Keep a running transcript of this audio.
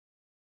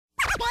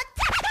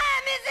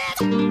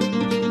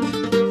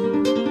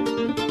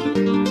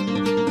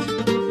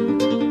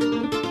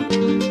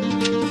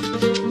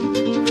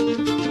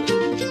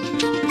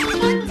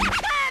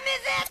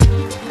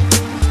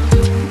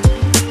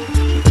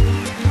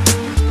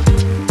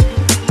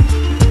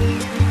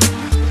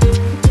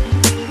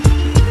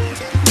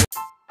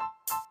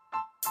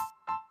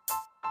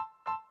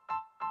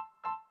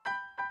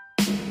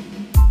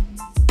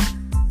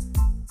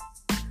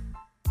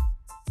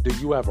Do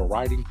you have a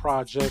writing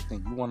project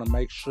and you want to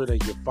make sure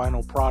that your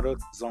final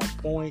product is on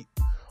point?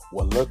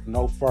 Well, look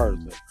no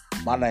further.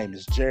 My name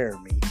is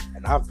Jeremy,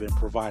 and I've been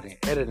providing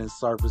editing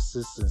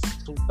services since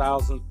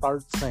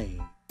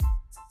 2013.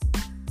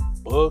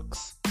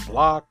 Books,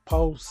 blog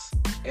posts,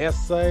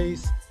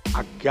 essays,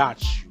 I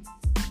got you.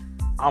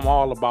 I'm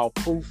all about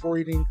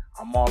proofreading.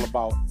 I'm all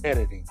about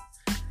editing.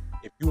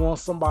 If you want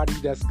somebody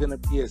that's going to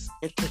be as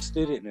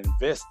interested and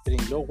invested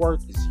in your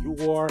work as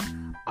you are,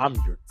 I'm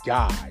your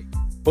guy.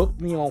 Book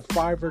me on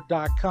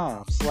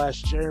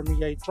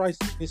Fiverr.com/Jeremy A. Trice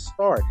to get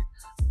started.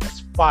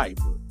 That's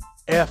Fiverr,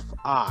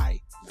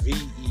 Fiverr.com.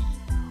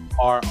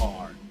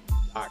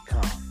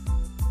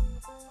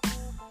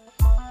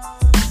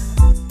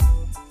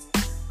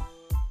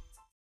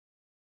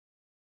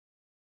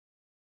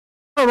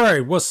 All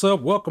right, what's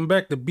up? Welcome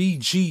back to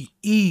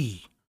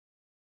BGE.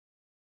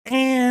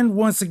 And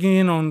once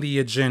again on the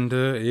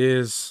agenda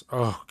is,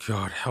 oh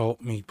God, help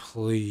me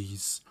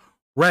please,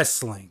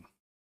 wrestling.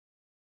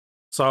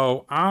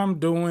 So I'm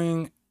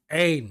doing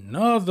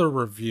another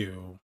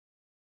review.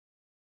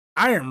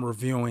 I am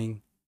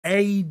reviewing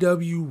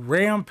AEW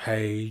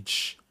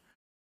Rampage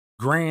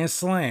Grand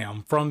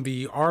Slam from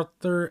the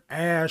Arthur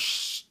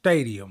Ashe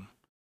Stadium.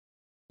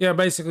 Yeah,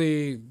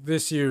 basically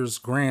this year's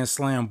Grand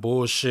Slam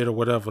bullshit or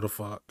whatever the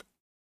fuck.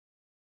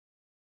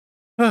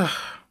 You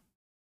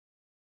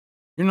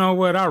know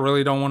what? I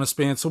really don't want to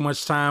spend too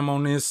much time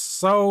on this,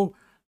 so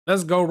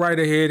let's go right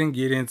ahead and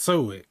get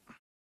into it.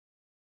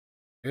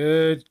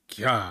 Good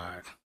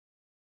God.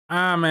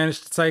 I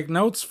managed to take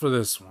notes for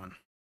this one.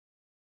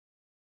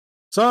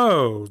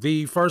 So,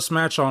 the first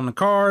match on the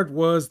card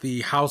was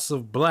the House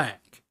of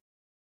Black.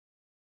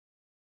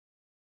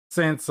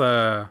 Since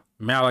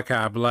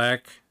Malachi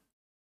Black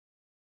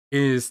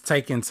is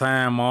taking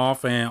time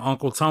off and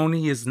Uncle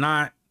Tony is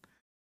not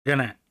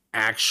gonna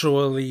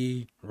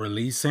actually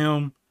release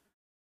him,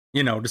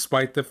 you know,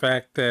 despite the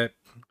fact that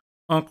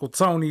Uncle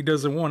Tony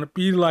doesn't want to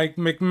be like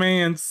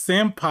McMahon's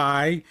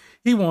senpai.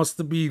 He wants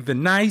to be the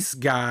nice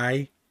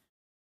guy.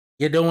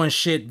 You're doing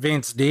shit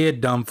Vince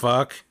did, dumb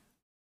fuck.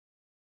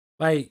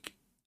 Like,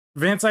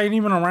 Vince ain't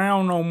even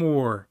around no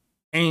more.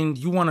 And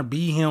you want to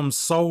be him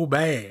so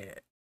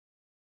bad.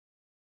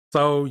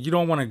 So you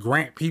don't want to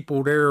grant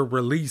people their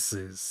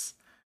releases.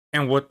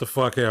 And what the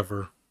fuck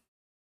ever.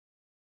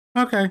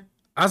 Okay,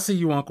 I see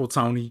you, Uncle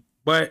Tony.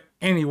 But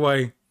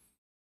anyway,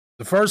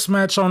 the first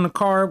match on the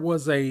card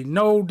was a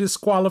no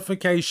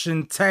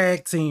disqualification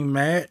tag team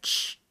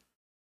match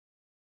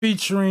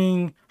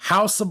featuring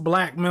House of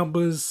Black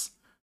members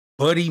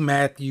Buddy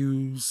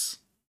Matthews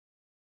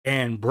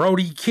and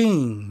Brody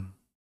King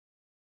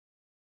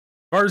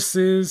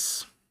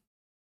versus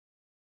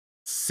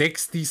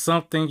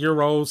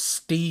 60-something-year-old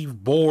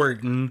Steve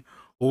Borden,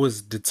 who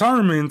is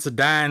determined to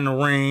die in the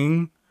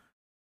ring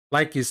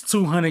like his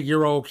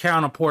 200-year-old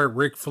counterpart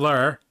Ric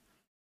Flair.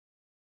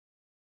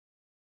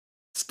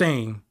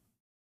 Sting.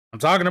 I'm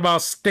talking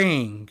about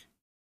Sting.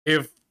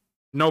 If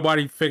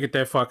nobody figured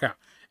that fuck out.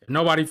 If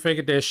nobody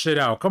figured that shit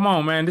out. Come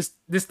on, man.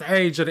 This the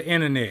age of the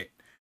internet.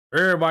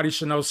 Everybody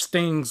should know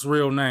Sting's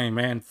real name,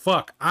 man.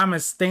 Fuck. I'm a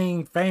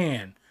Sting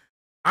fan.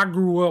 I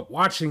grew up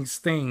watching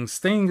Sting.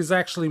 Sting is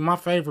actually my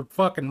favorite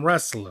fucking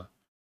wrestler.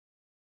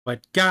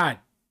 But god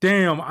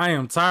damn, I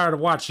am tired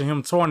of watching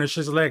him tarnish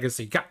his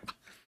legacy.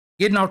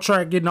 Getting off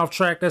track.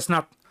 That's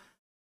not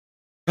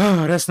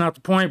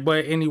the point.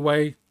 But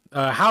anyway,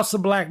 House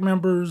of Black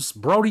members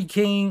Brody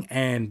King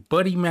and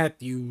Buddy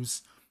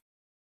Matthews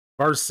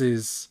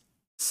versus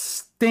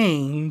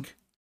Sting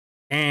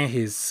and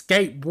his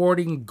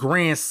skateboarding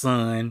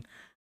grandson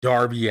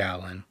Darby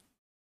Allin.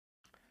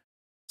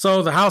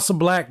 So the House of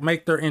Black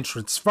make their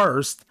entrance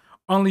first,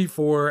 only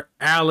for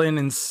Allin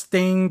and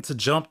Sting to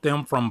jump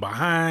them from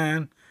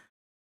behind.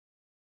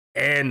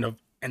 And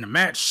the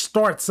match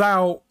starts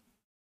out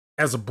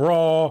as a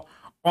brawl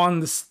on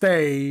the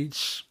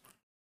stage.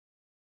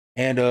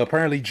 And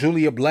apparently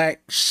Julia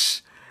Black,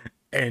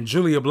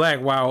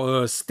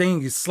 while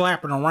Sting is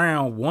slapping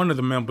around one of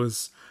the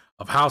members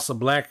of House of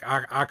Black,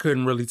 I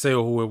couldn't really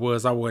tell who it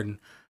was. I wasn't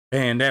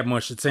paying that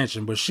much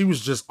attention, but she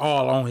was just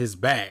all on his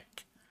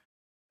back.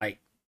 Like,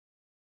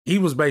 he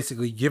was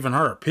basically giving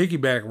her a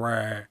piggyback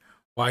ride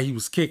while he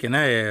was kicking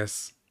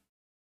ass.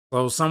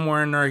 So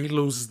somewhere in there, he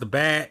loses the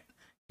bat,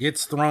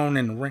 gets thrown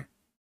in the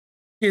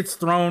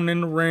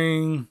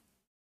ring.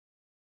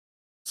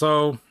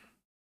 So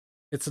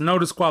it's a no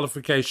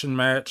disqualification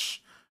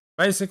match.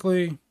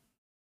 Basically,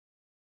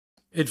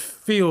 it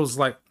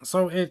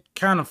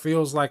kind of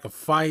feels like a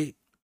fight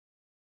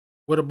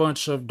with a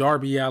bunch of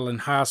Darby Allin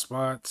high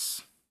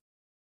spots.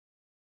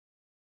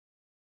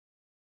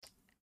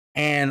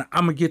 And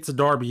I'm gonna get to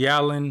Darby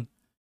Allin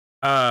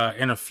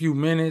in a few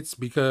minutes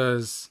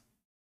because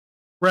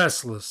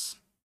restless,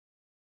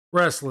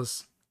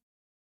 restless.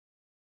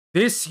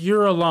 This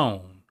year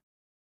alone,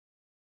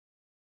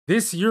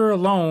 if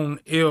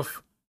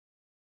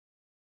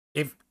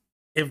if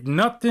if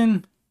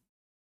nothing,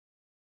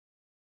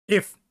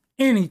 if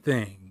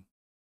anything,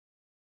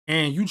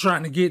 and you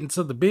trying to get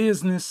into the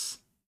business,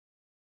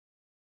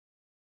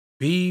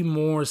 be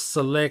more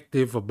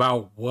selective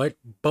about what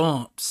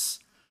bumps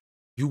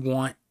you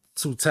want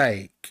to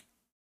take.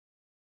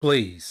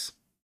 Please.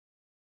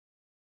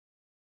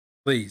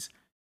 Please.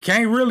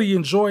 Can't really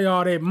enjoy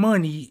all that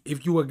money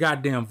if you a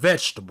goddamn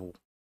vegetable.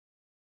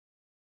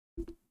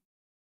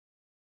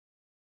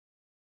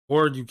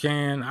 Or you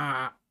can.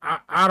 I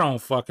don't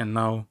fucking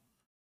know.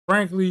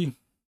 Frankly,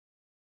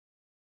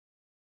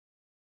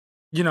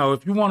 you know,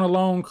 if you want a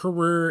long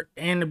career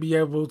and to be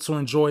able to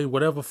enjoy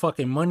whatever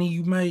fucking money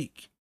you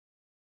make,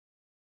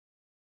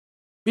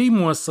 be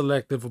more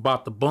selective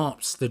about the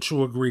bumps that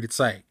you agree to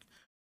take.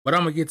 But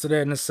I'm gonna get to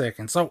that in a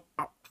second. So,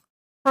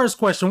 first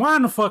question, why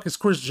in the fuck is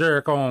Chris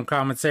Jericho on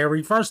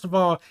commentary? First of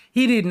all,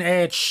 he didn't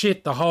add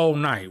shit the whole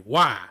night.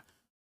 Why?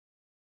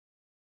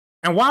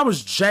 And why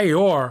was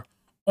JR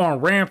on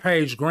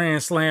Rampage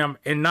Grand Slam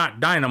and not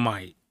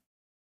Dynamite?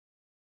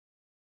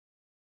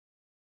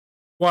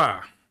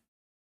 Why?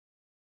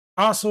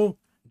 Also,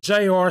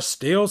 JR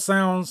still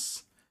don't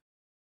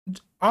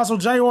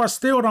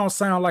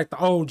sound like the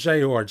old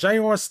JR.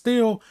 JR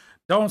still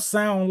don't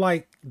sound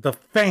like the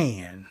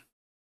fan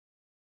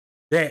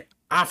that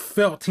I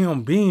felt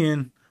him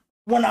being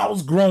when I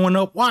was growing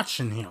up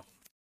watching him.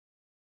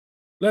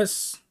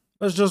 Let's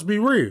just be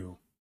real.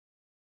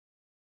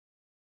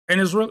 And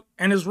it's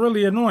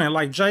really annoying.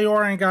 Like,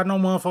 JR ain't got no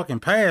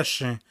motherfucking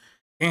passion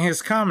in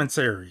his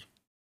commentary.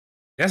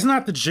 That's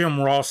not the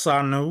Jim Ross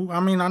I knew. I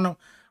mean, I know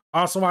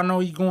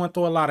he's going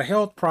through a lot of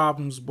health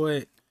problems,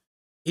 but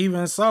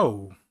even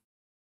so,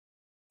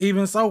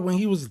 when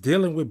he was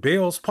dealing with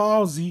Bell's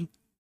palsy,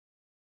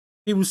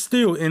 he was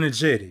still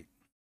energetic.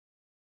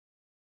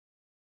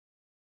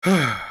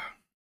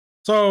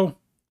 So,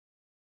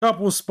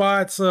 couple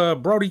spots,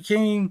 Brody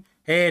King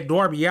had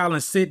Darby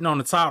Allin sitting on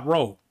the top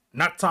rope.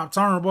 Not top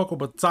turnbuckle,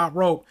 but the top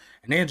rope.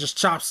 And then just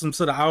chops him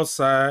to the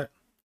outside.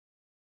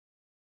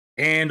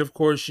 And, of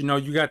course, you know,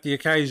 you got the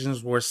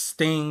occasions where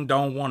Sting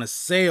don't want to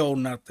sell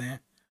nothing.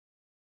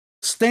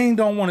 Sting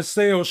don't want to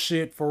sell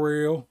shit for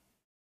real.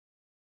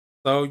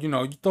 So, you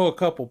know, you throw a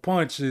couple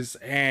punches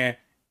and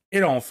it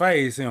don't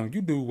faze him.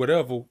 You do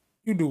whatever,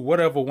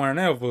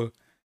 whenever.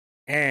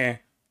 And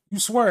you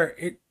swear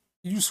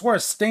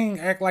Sting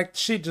act like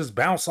shit just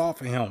bounce off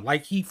of him.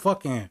 Like he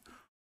fucking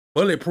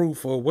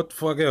bulletproof or what the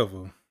fuck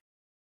ever.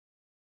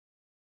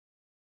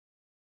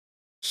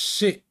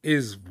 Shit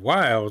is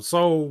wild.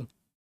 So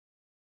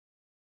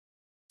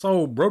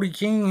Brody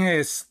King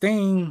has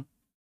Sting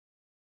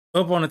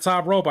up on the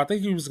top rope. I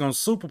think he was gonna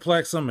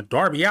superplex him, and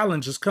Darby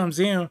Allin just comes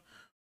in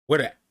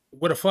with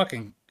a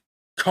fucking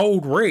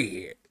code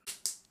red.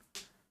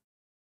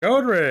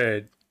 Code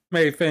red.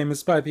 Made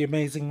famous by the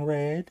Amazing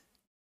Red.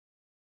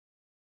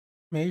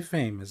 Made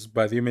famous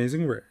by the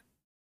Amazing Red.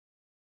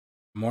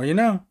 The more you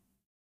know.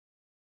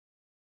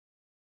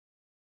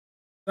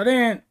 So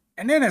then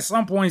at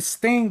some point,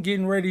 Sting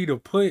getting ready to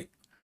put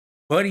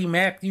Buddy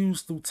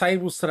Matthews through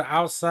tables to the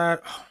outside.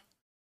 Oh,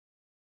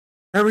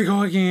 there we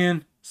go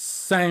again.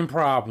 Same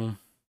problem.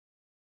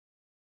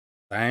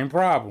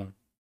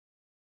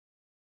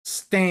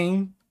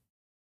 Sting,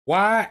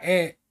 why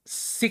at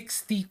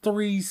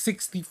 63,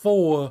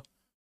 64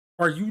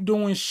 are you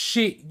doing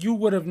shit you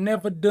would have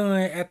never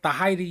done at the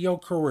height of your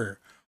career?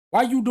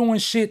 Why you doing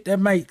shit that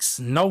makes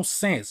no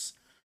sense?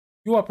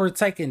 You up here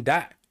taking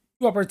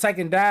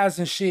dives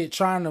and shit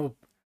trying to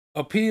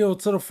appeal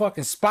to the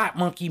fucking spot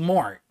monkey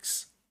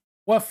marks.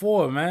 What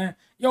for, man?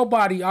 Your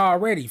body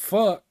already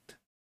fucked.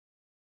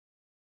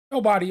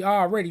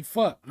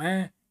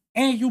 Man.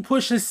 And you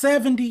pushing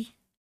 70.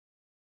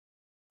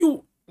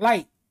 You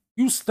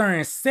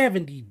staring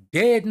 70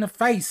 dead in the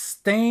face,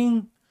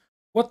 Sting.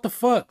 What the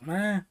fuck,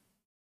 man?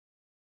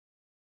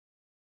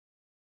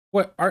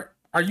 What are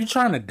you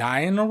trying to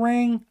die in the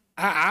ring?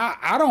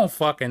 I don't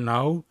fucking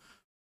know.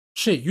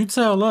 Shit, you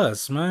tell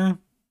us, man.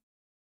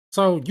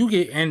 So you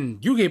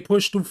get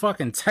pushed through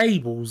fucking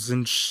tables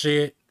and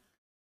shit.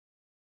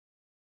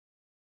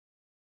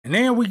 And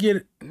then we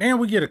get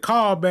a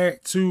call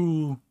back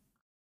to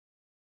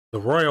the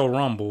Royal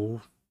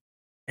Rumble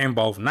in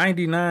both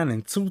 99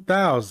 and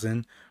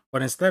 2000,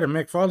 but instead of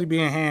Mick Foley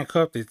being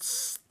handcuffed, it's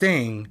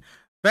Sting.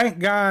 Thank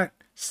God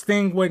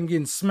Sting wasn't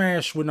getting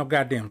smashed with no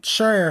goddamn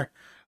chair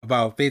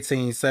about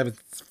 15,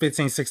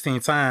 16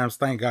 times.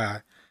 Thank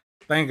God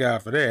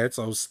for that.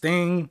 So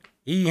Sting,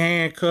 he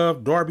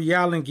handcuffed. Darby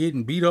Allin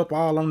getting beat up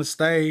all on the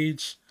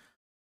stage.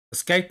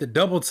 Escaped the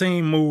double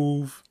team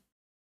move.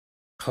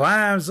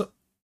 Climbs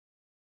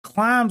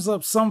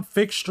up some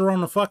fixture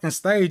on the fucking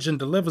stage and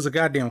delivers a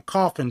goddamn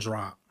coffin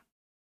drop.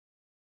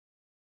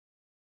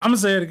 I'm gonna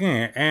say it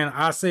again, and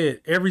I say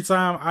it every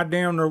time I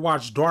damn near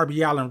watch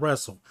Darby Allin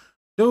wrestle.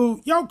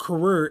 Dude, your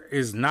career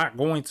is not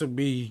going to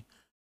be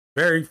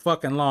very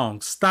fucking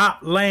long. Stop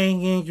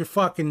laying in your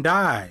fucking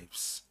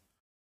dives.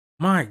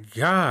 My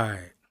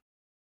God.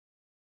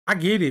 I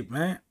get it,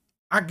 man.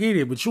 I get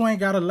it, but you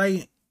ain't gotta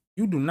lay,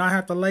 you do not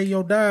have to lay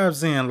your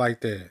dives in like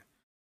that.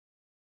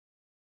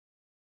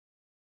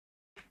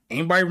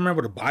 Anybody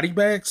remember the body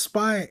bag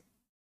spot?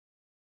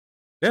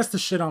 That's the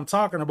shit I'm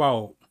talking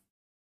about.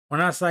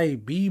 When I say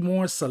be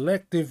more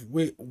selective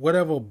with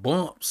whatever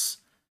bumps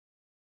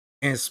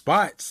and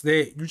spots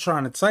that you're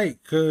trying to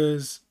take,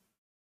 because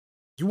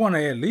you want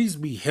to at least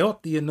be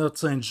healthy enough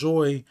to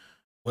enjoy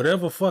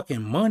whatever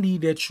fucking money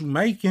that you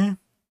making.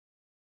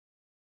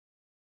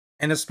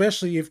 And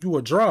especially if you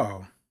a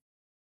draw.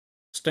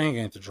 Sting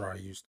ain't the draw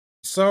used.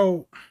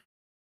 So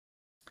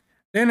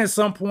then at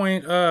some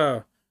point,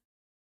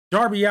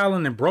 Darby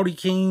Allin and Brody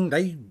King,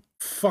 they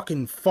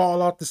fucking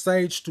fall off the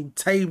stage through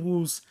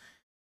tables,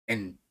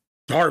 and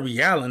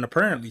Darby Allin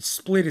apparently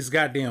split his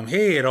goddamn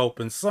head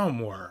open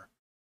somewhere.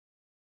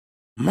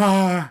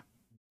 My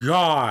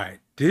God,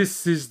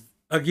 this is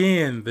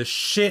again the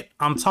shit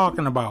I'm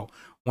talking about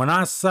when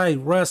I say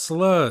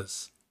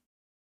wrestlers,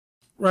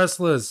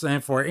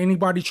 and for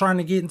anybody trying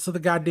to get into the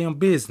goddamn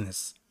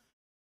business,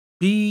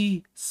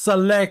 be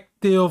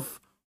selective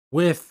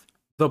with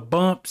the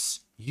bumps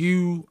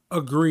you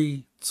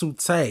agree to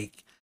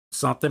take.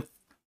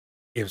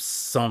 If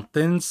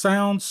something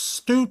sounds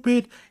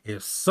stupid,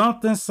 if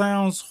something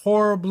sounds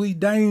horribly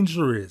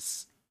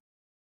dangerous,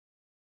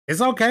 it's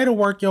okay to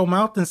work your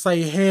mouth and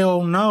say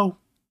hell no.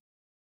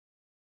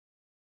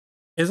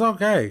 It's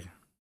okay.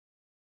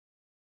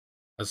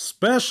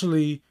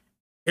 Especially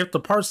if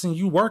the person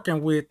you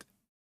working with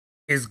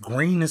is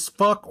green as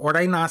fuck or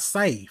they not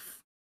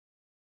safe.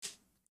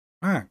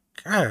 My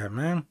God,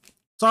 man.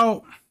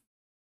 So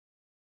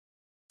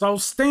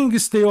Sting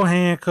is still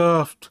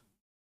handcuffed.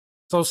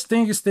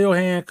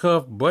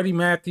 Buddy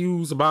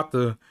Matthews about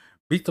to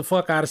beat the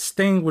fuck out of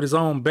Sting with his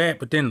own bat,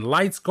 but then the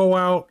lights go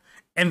out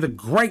and the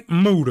Great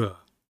Muta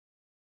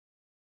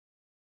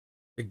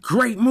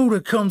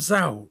comes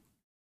out.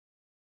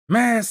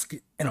 Mask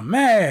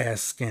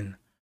and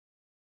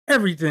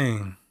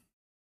everything.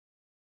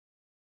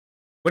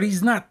 But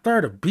he's not there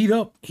to beat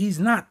up. He's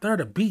not there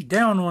to beat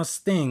down on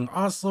Sting.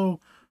 Also,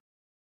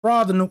 for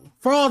all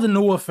the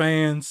newer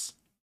fans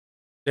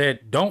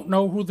that don't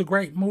know who the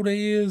Great Muta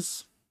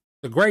is,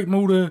 the Great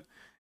Muta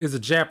is a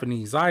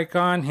Japanese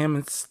icon. Him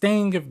and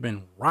Sting have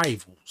been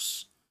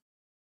rivals.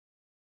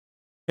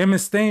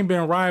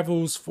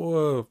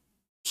 For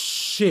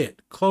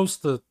shit, close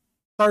to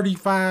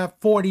 35,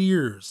 40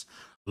 years.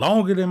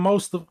 Longer than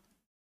most of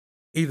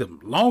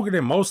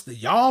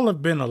y'all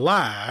have been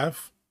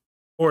alive,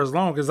 or as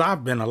long as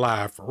I've been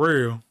alive for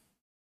real.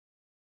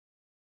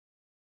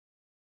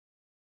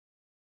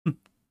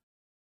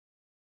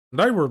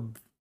 They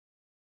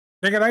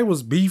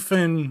was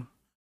beefing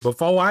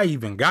before I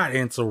even got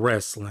into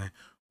wrestling,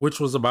 which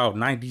was about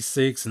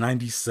 96,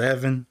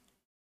 97.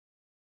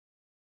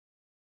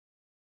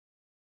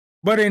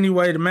 But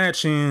anyway, the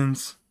match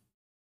ends.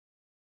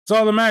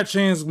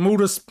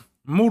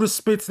 Muta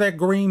spits that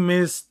green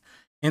mist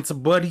into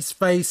Buddy's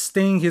face.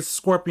 Sting hits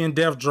Scorpion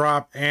Death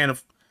Drop, and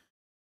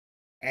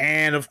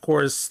of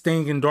course,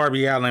 Sting and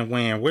Darby Allin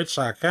win, which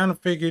I kind of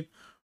figured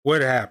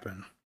would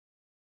happen.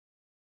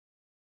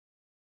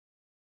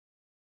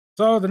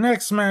 So the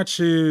next match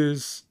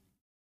is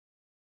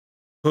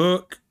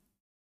Hook.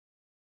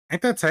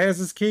 Ain't that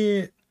Taz's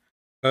kid?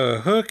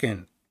 Hook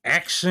and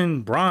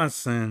Action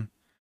Bronson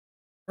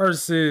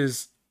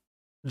versus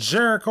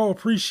Jericho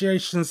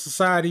Appreciation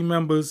Society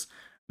members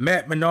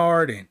Matt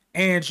Menard and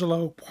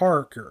Angelo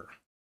Parker.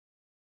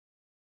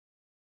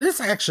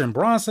 This Action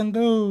Bronson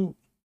dude,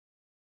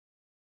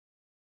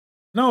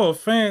 no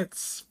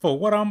offense for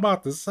what I'm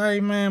about to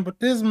say, man, but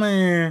this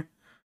man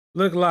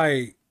looked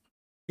like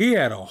he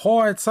had a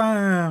hard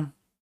time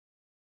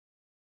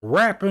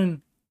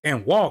rapping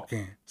and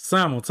walking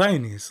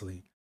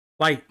simultaneously.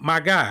 Like, my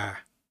guy,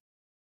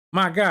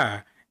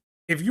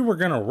 if you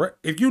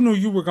knew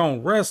you were gonna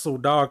wrestle,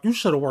 dog, you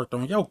should have worked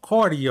on your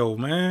cardio,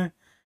 man.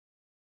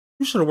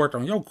 You should have worked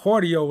on your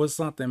cardio or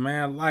something,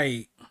 man.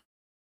 Like,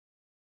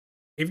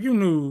 if you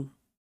knew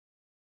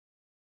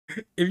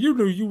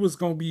you was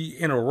gonna be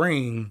in a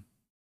ring,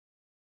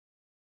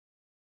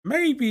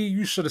 maybe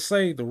you should have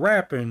saved the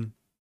rapping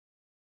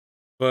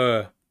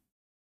but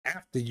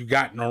after you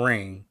got in the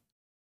ring,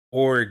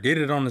 or did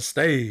it on the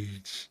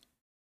stage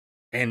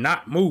and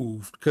not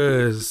moved,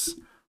 because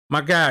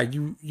my guy,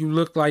 you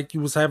look like you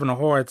was having a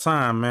hard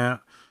time, man.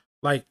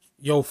 Like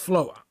your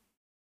flow,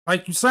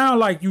 like you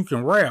sound like you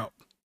can rap,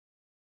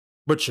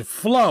 but your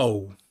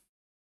flow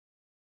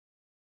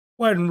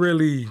wasn't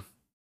really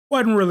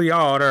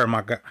all there,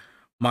 my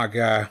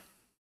guy.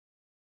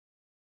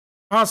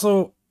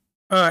 Also,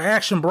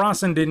 Action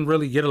Bronson didn't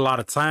really get a lot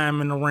of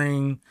time in the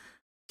ring.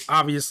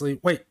 Obviously,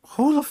 wait,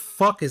 who the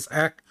fuck is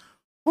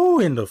who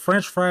in the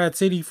French fried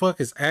titty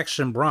fuck is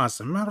Action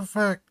Bronson? Matter of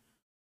fact,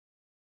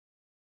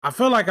 I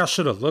feel like I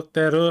should have looked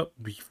that up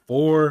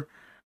before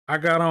I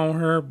got on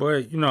her,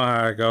 but you know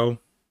how I go.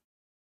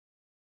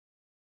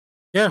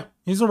 Yeah,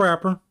 he's a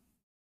rapper.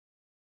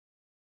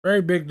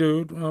 Very big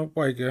dude.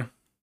 White guy.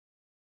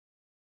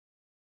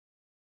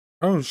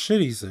 Oh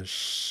shit, he's a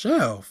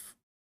chef.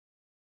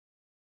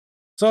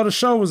 So the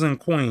show was in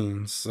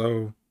Queens,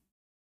 so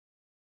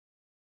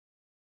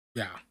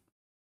yeah.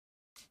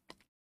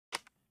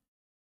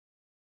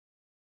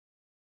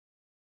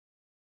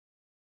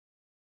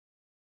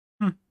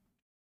 Hmm.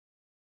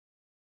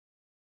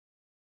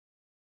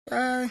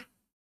 Uh,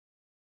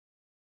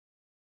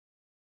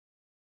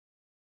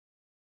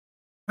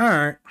 all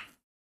right.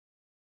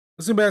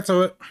 Let's get back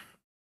to it.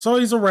 So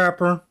he's a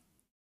rapper.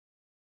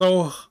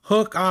 So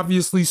Hook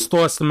obviously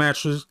starts the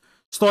match.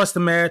 Starts the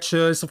match.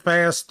 It's a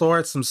fast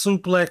start. Some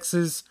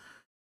suplexes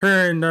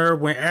here and there.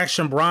 When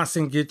Action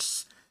Bronson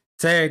gets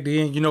tagged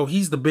in,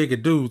 he's the bigger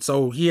dude,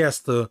 so he has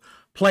to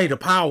play the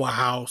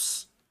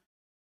powerhouse.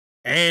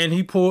 And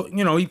he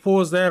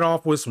pulls that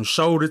off with some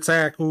shoulder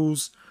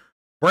tackles.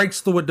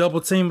 Breaks through a double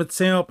team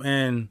attempt,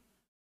 and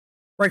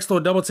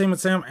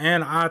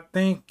I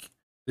think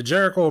the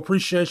Jericho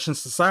Appreciation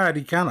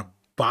Society kind of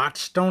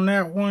botched on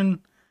that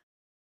one.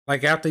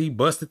 Like after he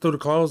busted through the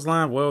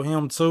clothesline, well,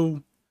 him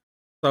too.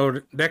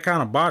 So that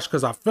kind of botched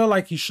because I feel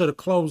like he should have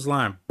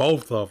clotheslined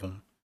both of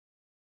them.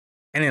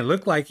 And it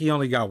looked like he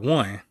only got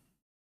one.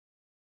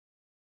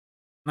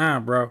 Nah,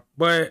 bro.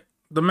 But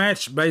the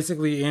match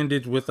basically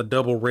ended with a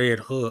double red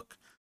hook.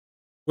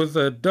 With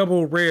a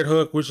double red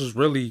hook, which is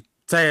really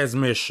Taz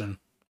mission.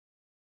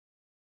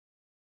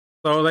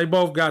 So they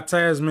both got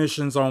Taz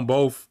missions on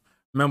both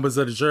members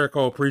of the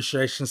Jericho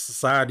Appreciation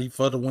Society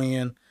for the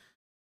win.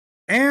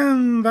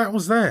 And that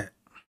was that.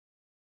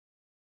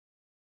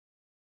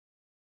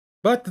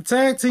 But the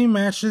tag team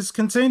matches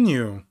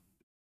continue.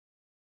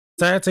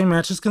 Tag team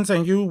matches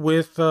continue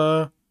with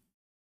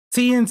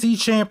TNT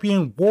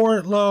champion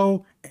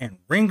Wardlow and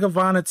Ring of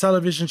Honor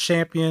television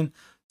champion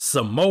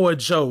Samoa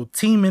Joe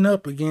teaming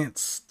up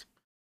against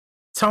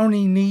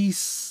Tony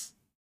Nese.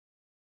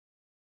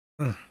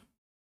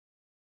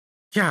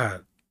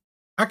 God,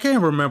 I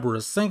can't remember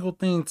a single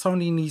thing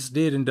Tony Nese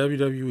did in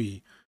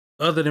WWE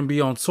other than be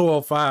on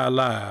 205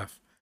 Live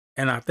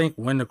and I think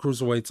win the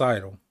Cruiserweight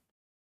title.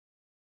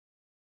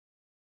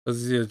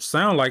 Because it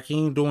sounds like he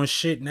ain't doing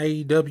shit in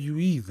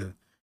AEW either.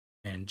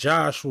 And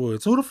Josh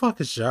Woods. Who the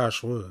fuck is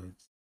Josh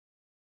Woods?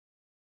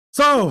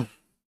 So,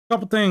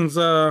 couple things.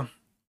 Wardlow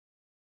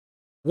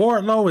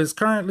is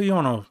currently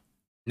on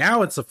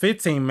now it's a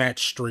 15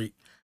 match streak.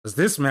 Because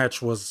this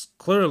match was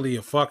clearly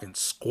a fucking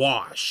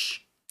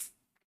squash.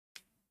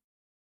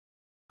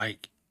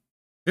 Like,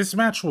 this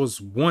match was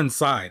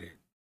one-sided.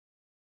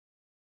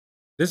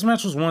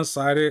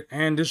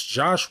 And this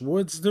Josh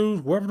Woods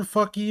dude, whoever the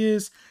fuck he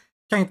is,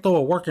 can't throw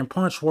a working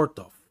punch worth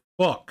the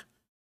fuck.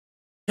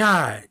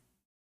 God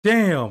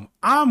damn,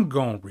 I'm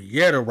going to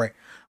reiterate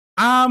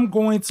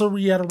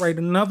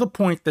another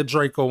point that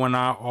Draco and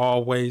I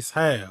always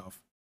have.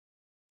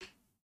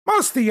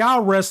 Most of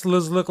y'all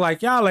wrestlers look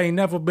like y'all ain't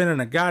never been in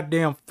a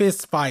goddamn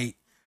fist fight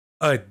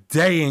a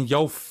day in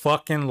your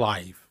fucking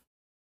life.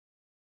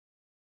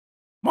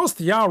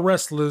 Most of y'all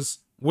wrestlers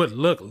would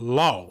look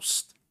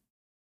lost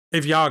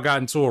if y'all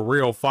got into a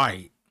real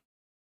fight.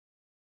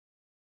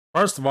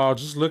 First of all,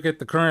 just look at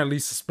the currently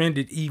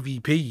suspended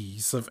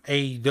EVPs of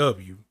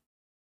AEW.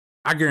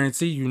 I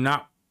guarantee you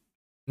not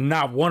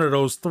one of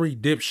those three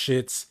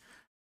dipshits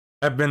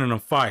have been in a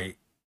fight.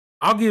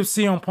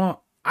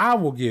 I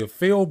will give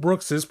Phil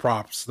Brooks his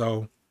props,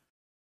 though,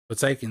 for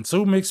taking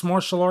 2 mixed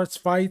martial arts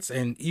fights,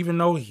 and even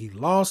though he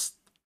lost,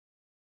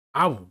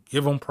 I will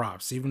give him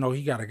props, even though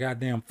he got a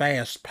goddamn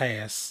fast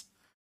pass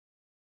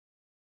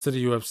to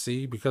the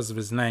UFC because of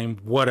his name,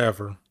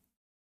 whatever.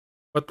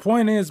 But the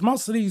point is,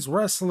 most of these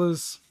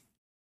wrestlers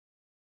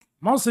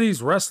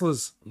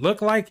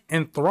look like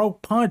and throw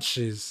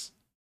punches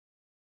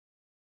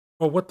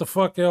or what the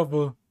fuck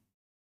ever.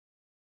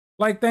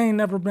 Like they ain't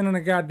never been in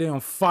a goddamn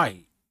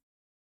fight.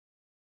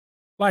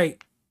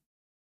 Like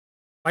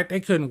they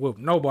couldn't whoop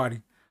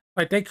nobody.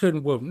 Like they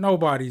couldn't whoop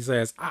nobody's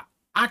ass.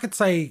 I could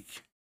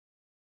take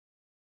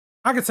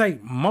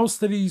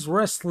most of these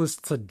wrestlers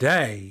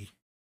today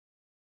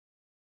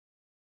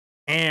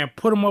and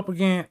put them up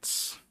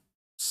against,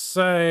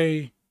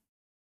 say,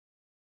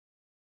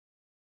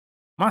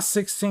 my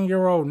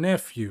 16-year-old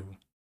nephew.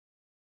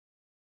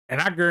 And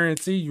I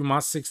guarantee you my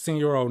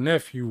 16-year-old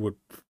nephew would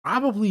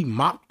probably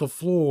mop the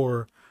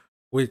floor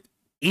with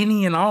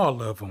any and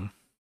all of them.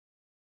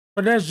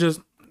 But that's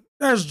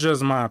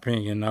just my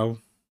opinion, though.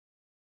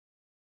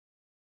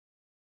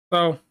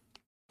 So,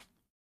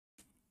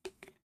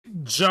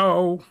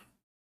 Joe.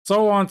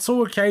 So on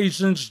 2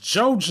 occasions,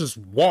 Joe just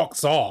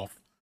walks off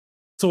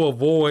to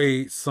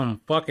avoid some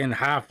fucking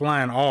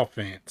high-flying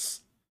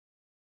offense.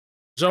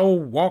 Joe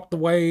walked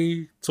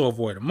away to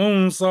avoid a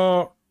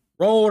moonsault,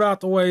 rolled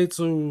out the way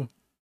to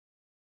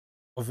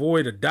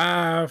avoid a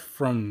dive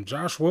from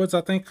Josh Woods,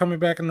 I think, coming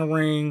back in the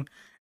ring.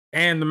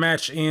 And the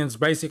match ends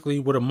basically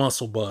with a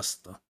muscle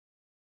buster.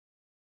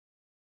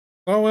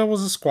 So it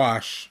was a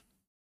squash.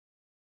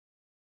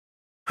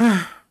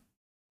 I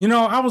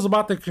was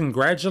about to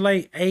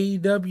congratulate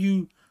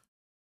AEW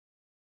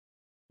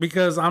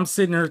because I'm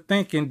sitting here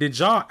thinking, did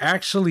y'all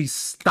actually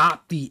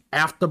stop the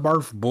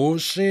afterbirth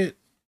bullshit?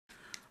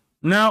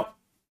 No,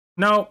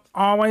 no,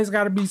 always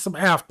got to be some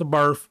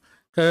afterbirth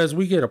because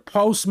we get a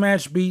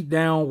post-match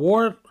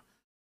beatdown.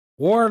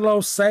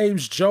 Wardlow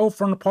saves Joe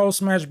from the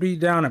post-match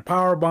beatdown and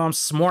powerbombs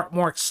Smart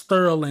Mark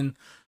Sterling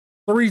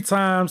 3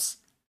 times.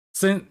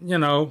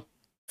 Feel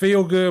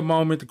good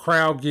moment. The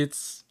crowd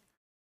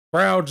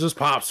just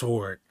pops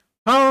for it.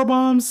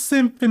 Powerbomb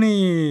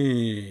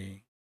Symphony.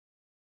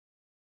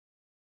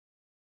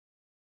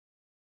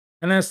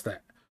 And that's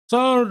that.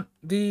 So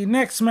the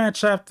next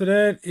match after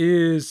that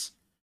is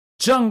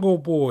Jungle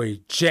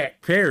Boy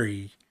Jack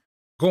Perry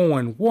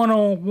going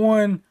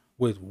one-on-one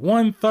with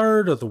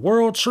 1/3 of the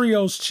World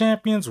Trios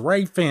champions,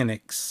 Ray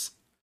Phoenix.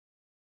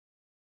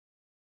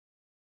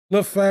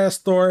 Little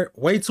fast story,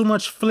 way too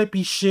much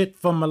flippy shit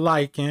for my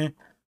liking.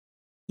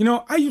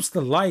 I used to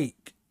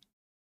like,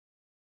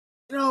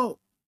 as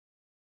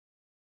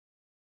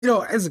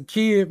a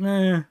kid,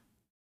 man,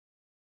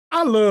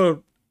 I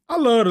love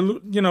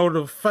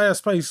the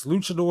fast-paced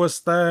luchador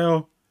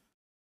style.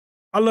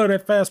 I love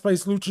that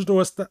fast-paced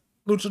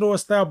luchador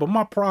style, but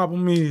my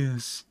problem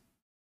is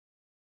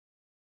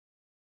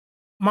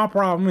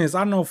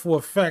I know for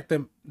a fact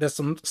that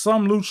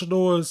some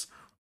luchadors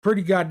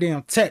pretty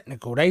goddamn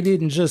technical. They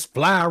didn't just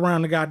fly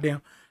around the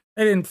goddamn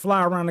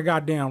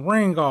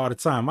ring all the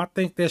time. I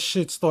think that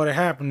shit started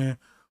happening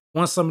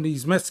once some of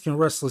these Mexican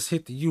wrestlers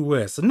hit the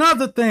US.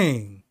 Another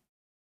thing,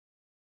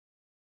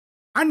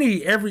 I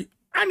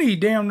need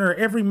damn near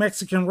every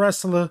Mexican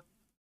wrestler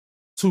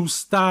to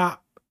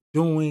stop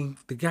doing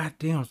the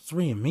goddamn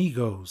Three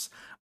Amigos.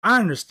 I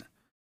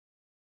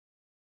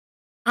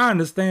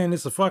understand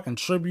it's a fucking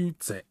tribute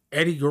to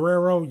Eddie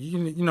Guerrero.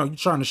 You're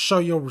trying to show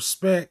your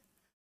respect.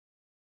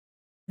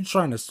 You're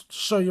trying to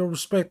show your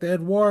respect to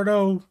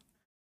Eduardo,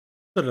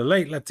 to the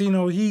late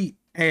Latino Heat,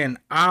 and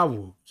I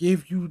will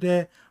give you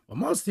that. But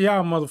most of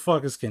y'all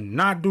motherfuckers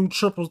cannot do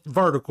triple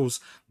verticals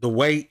the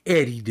way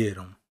Eddie did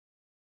them.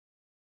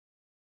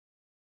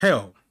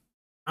 Hell,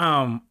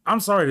 I'm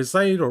sorry to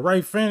say to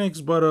Ray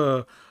Phoenix,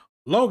 but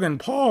Logan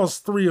Paul's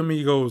Three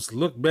Amigos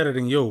look better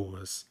than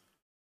yours.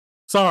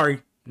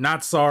 Sorry,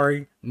 not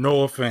sorry,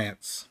 no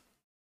offense.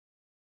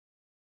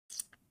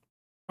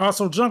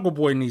 Also, Jungle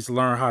Boy needs to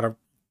learn how to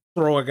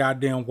throw a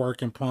goddamn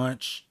working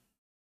punch.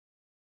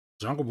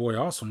 Jungle Boy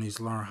also needs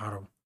to learn how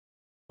to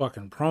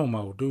fucking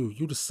promo, dude.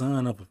 You the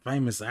son of a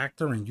famous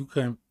actor and you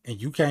can't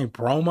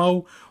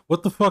promo?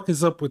 What the fuck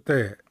is up with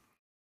that?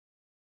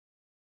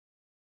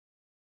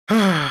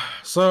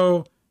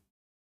 So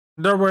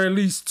there were at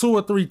least 2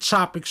 or 3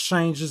 chop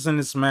exchanges in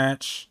this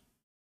match.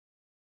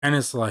 And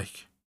it's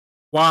like,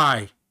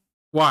 why?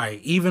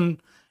 Even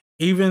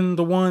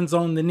the ones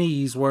on the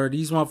knees, where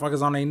these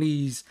motherfuckers on their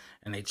knees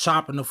and they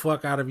chopping the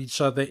fuck out of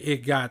each other,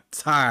 it got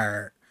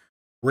tired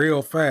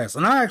real fast.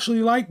 And I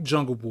actually like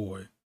Jungle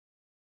Boy.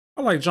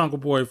 I like Jungle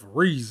Boy for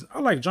reasons. I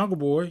like Jungle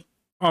Boy.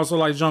 I also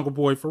like Jungle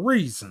Boy for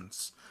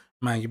reasons.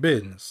 Mind your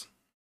business.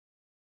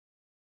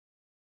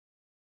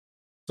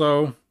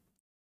 So,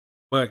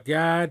 but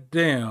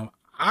goddamn,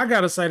 I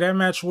gotta say that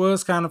match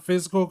was kind of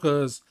physical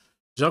because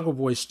Jungle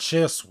Boy's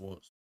chest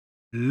was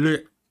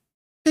lit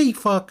the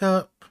fuck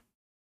up.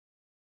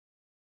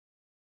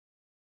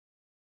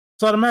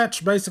 So the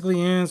match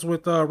basically ends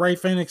with Ray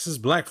Phoenix's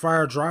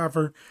Blackfire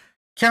Driver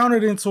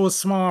counted into a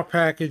small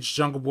package.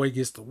 Jungle Boy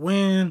gets the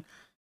win.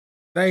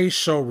 They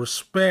show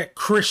respect.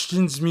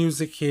 Christian's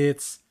music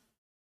hits.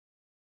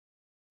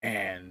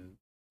 And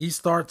he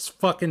starts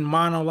fucking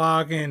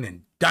monologuing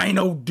and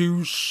Dino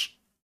Douche.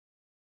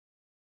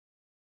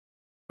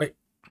 Wait.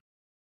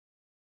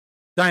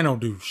 Dino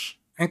Douche.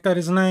 Ain't that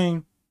his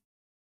name?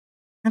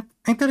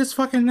 Ain't that his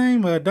fucking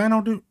name?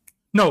 Dino Douche?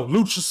 No,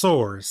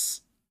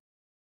 Luchasaurus.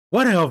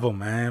 Whatever,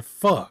 man.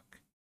 Fuck.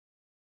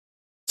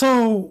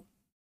 So,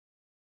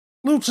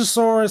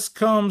 Luchasaurus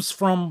comes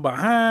from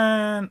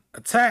behind,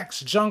 attacks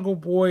Jungle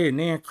Boy, and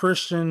then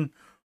Christian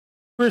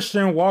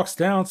walks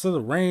down to the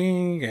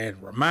ring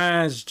and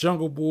reminds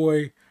Jungle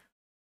Boy,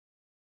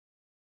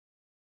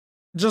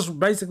 just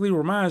basically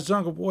reminds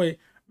Jungle Boy,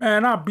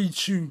 man, I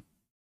beat you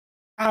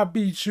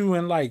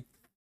in like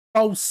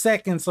 4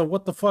 seconds or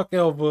what the fuck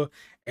ever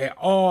at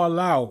All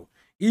Out.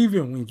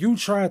 Even when you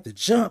tried to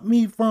jump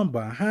me from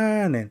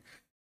behind and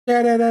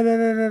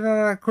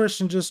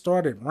Christian just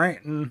started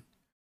ranting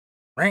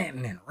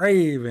and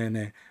raving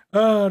and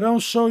don't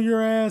show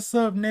your ass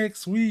up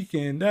next week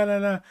and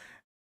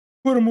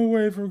put him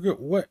away for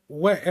good.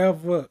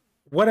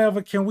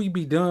 Whatever can we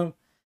be done?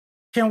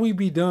 Can we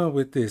be done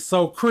with this?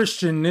 So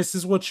Christian, this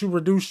is what you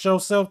reduced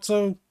yourself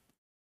to?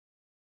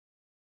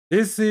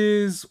 This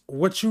is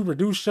what you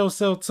reduced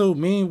yourself to?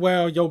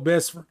 Meanwhile, your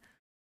best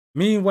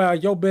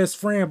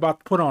friend about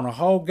to put on a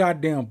whole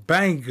goddamn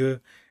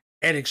banger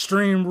at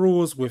Extreme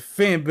Rules with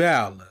Finn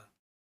Balor.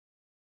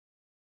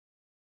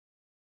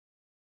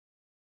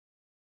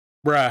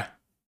 Bruh,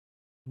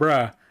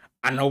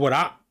 I know what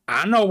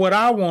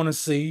I want to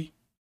see.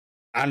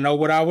 I know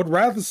what I would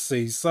rather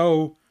see.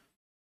 So,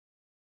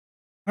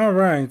 all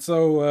right.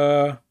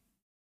 So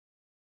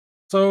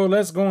So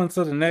let's go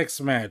into the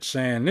next match,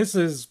 and this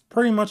is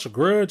pretty much a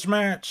grudge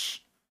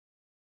match.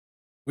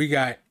 We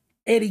got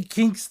Eddie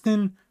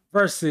Kingston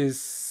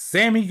versus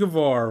Sammy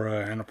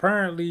Guevara, and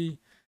apparently,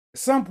 at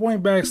some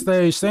point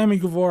backstage, Sammy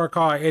Guevara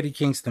called Eddie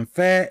Kingston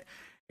fat.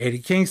 Eddie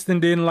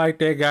Kingston didn't like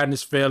that, got in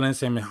his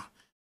feelings. Him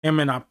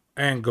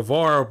and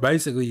Guevara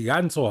basically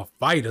got into a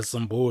fight or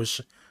some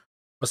bullshit,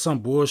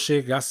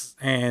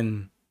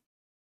 and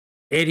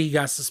Eddie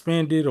got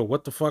suspended or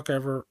what the fuck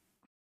ever.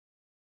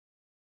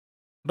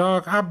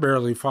 Dog, I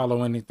barely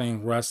follow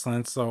anything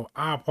wrestling, so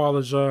I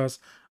apologize.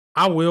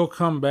 I will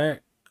come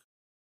back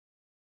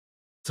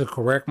to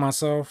correct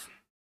myself.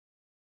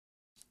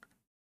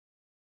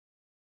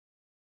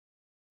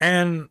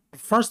 And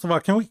first of all,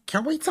 can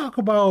we talk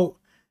about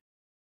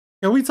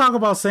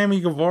Sammy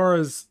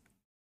Guevara's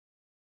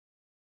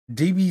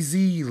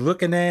DBZ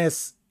looking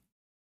ass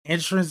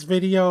entrance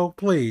video,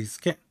 please?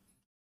 Can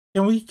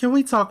we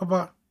talk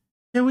about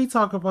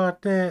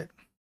that?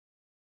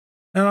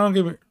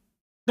 And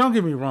don't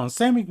get me wrong,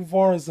 Sammy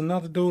Guevara is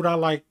another dude I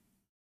like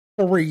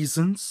for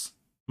reasons.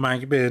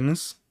 Mind your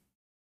business.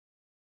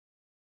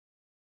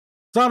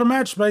 So the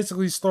match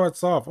basically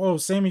starts off, oh,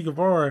 Sammy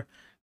Guevara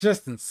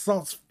just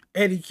insults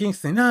Eddie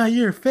Kingston. Nah,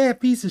 you're a fat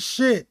piece of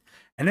shit.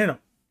 And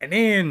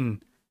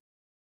then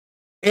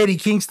Eddie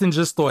Kingston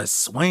just starts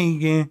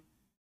swinging,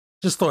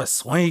 and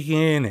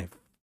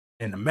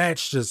the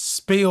match just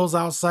spills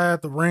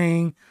outside the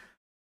ring.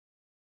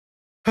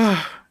 And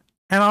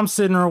I'm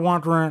sitting there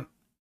wondering,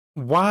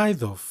 why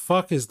the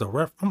fuck is the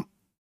ref?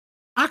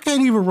 I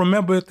can't even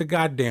remember if the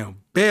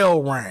goddamn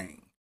bell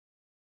rang.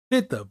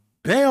 Did the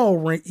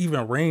bell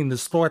even ring to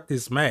start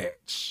this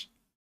match?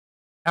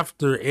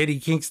 After Eddie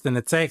Kingston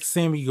attacked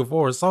Sammy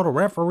Guevara, so the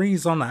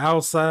referee's on the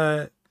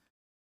outside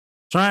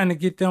trying to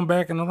get them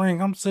back in the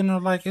ring. I'm sitting there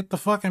like, if the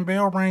fucking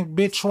bell rang,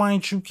 bitch, why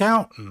ain't you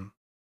counting?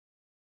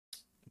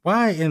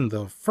 Why in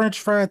the French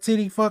fried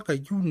titty fuck are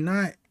you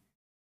not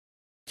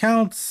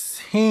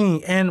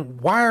counting? And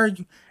why are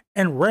you,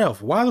 and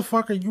ref, why the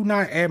fuck are you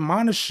not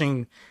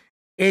admonishing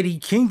Eddie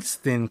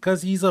Kingston?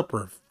 Cause he's up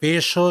her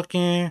fish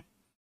hooking.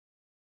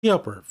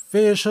 Biting,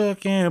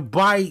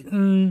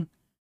 and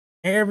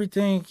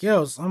everything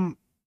else.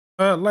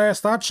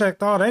 Last I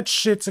checked, all that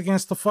shit's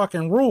against the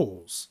fucking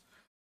rules.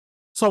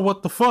 So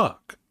what the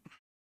fuck?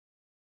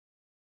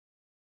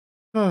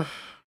 And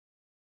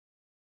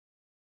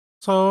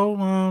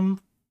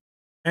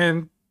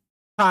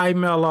Ty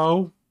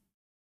Mello,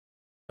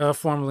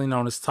 formerly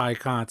known as Ty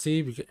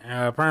Conti,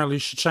 apparently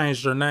she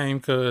changed her name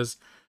because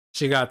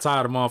she got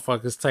tired of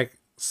motherfuckers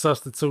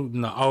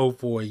substituting the O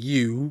for a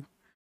U.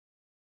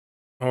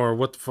 Or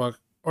what the fuck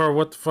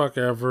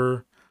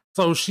ever.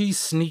 So she's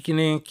sneaking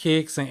in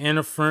kicks and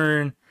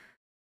interfering.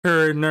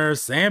 Her and her,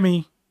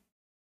 Sammy,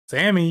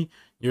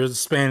 you're the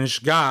Spanish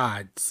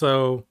god.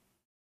 So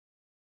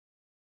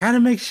kind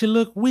of makes you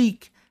look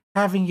weak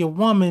having your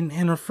woman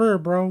interfere,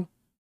 bro.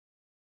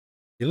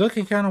 You're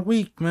looking kind of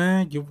weak,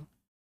 man. You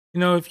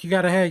know, if you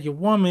gotta have your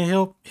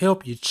woman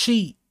help you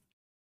cheat.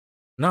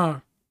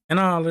 No,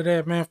 and all of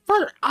that, man.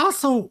 First,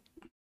 also,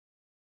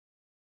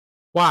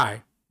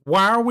 why?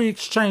 Why are we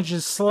exchanging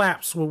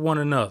slaps with one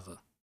another?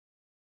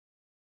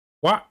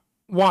 Why?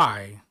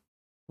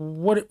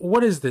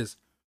 What is this?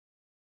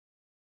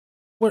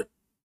 What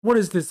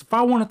is this? If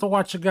I wanted to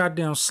watch a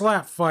goddamn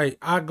slap fight,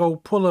 I'd go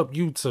pull up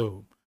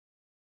YouTube.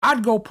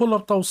 I'd go pull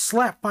up those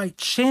slap fight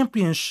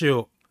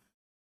championship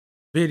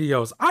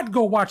videos. I'd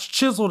go watch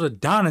Chisel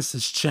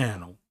Adonis's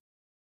channel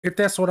if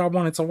that's what I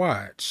wanted to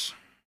watch.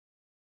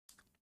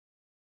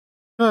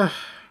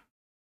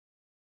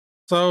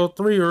 So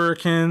 3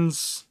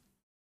 Hurricanes,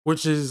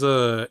 which is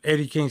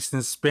Eddie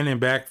Kingston's spinning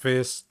back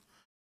fist.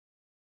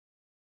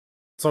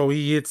 So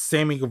he hits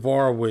Sammy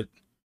Guevara with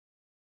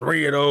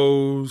 3 of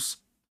those,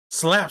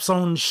 slaps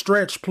on the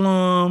stretch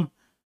plum,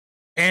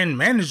 and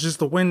manages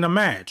to win the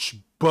match.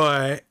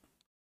 But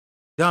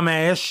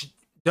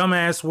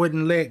dumbass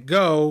wouldn't let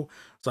go.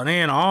 So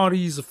then all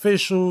these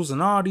officials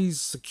and all these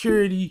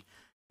security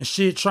and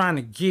shit trying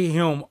to get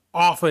him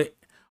off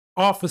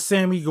of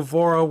Sammy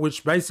Guevara,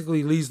 which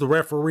basically leaves the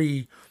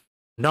referee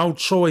no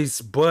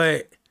choice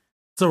but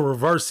to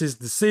reverse his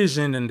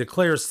decision and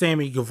declare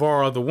Sammy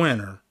Guevara the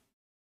winner.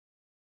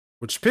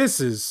 Which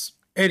pisses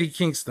Eddie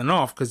Kingston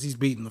off because he's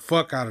beating the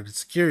fuck out of the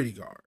security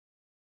guard.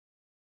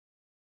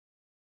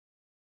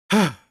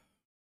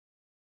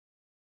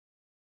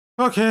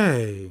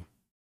 Okay.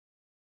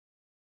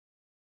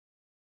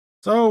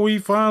 So we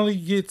finally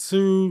get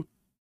to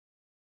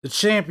the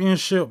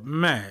championship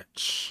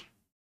match.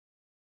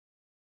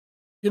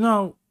 You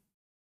know,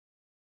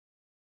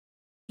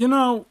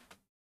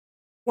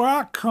 where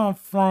I come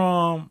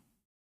from,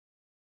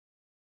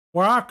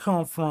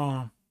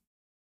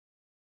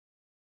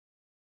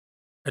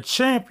 a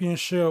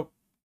championship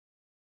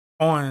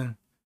on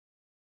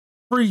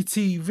free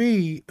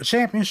TV, a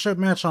championship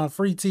match on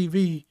free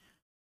TV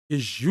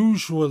is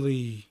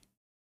usually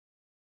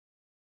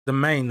the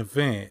main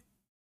event.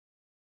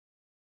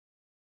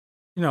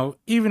 You know,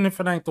 even if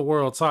it ain't the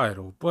world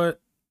title,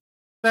 but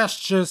that's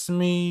just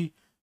me.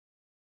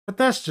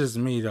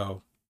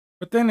 Though.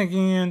 But then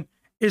again,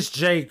 it's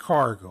Jade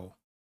Cargill.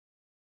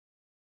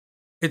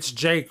 It's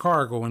Jade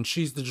Cargill, and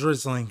she's the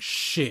drizzling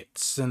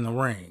shits in the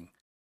ring.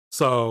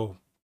 So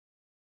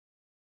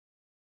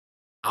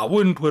I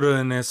wouldn't put her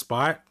in that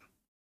spot.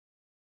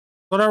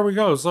 So there we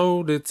go.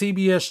 So the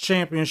TBS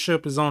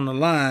championship is on the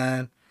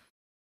line.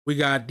 We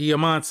got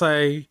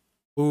Diamante,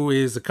 who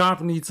is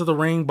accompanied to the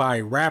ring by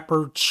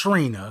rapper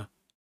Trina.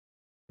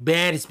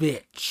 Baddest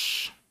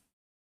bitch.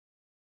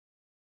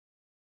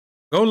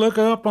 Go look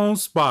her up on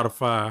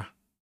Spotify.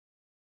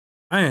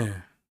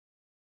 Man,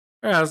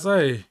 I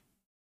gotta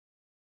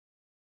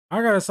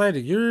say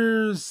the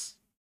years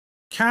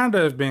kind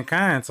of been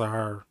kind to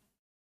her.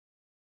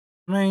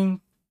 I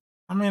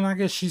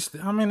guess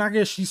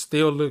she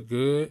still look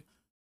good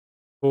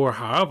for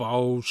however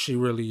old she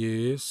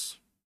really is.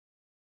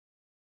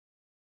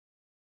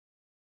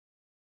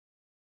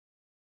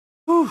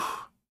 Whew.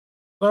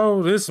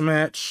 So this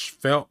match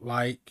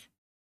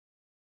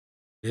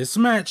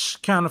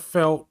kind of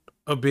felt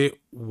a bit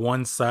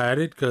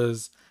one-sided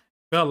because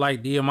it felt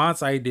like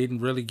Diamante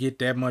didn't really get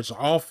that much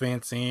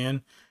offense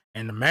in,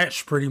 and the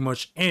match pretty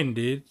much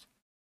ended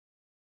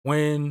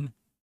when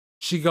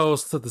she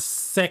goes to the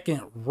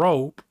second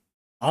rope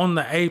on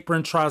the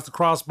apron, tries to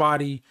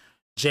crossbody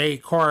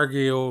Jade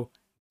Cargill,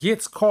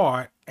 gets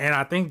caught, and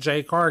I think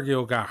Jade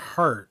Cargill got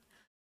hurt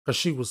because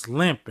she was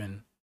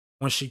limping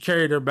when she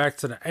carried her back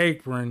to the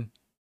apron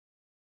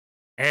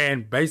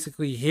and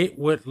basically hit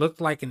what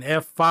looked like an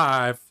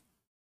F5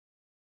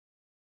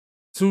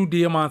 to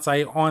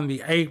Diamante on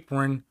the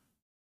apron,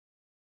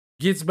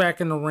 gets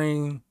back in the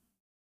ring,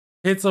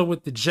 hits her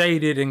with the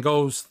Jaded, and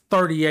goes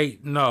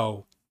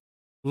 38-0.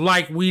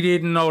 Like we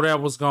didn't know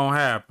that was going to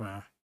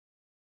happen.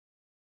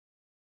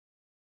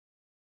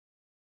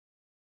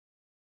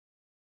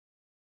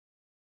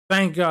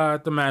 Thank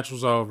God the match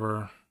was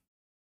over.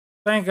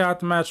 Thank God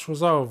the match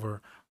was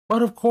over.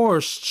 But of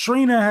course,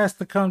 Trina has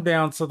to come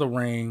down to the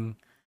ring,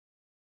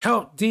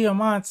 help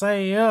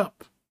Diamante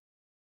up,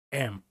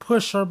 and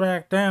push her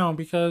back down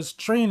because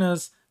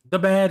Trina's the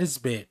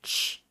baddest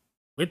bitch.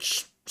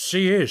 Which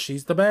she is.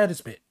 She's the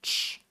baddest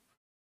bitch.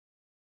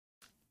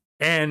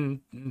 And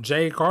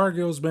Jade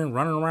Cargill's been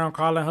running around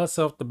calling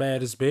herself the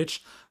baddest bitch.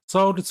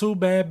 So the two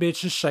bad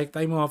bitches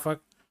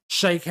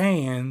shake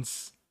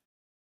hands.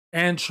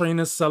 And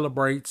Trina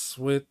celebrates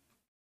with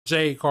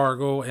Jade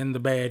Cargill and the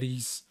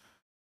baddies.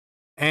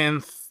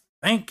 And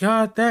thank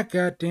God that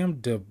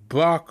goddamn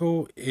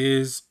debacle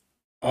is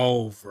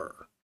over.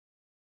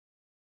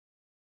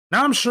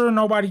 Now I'm sure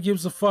nobody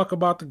gives a fuck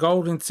about the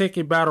Golden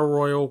Ticket Battle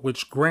Royal,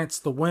 which grants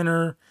the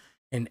winner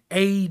an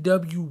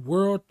AEW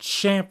World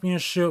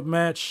Championship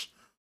match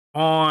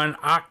on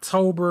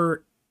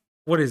October,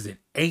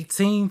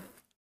 18th?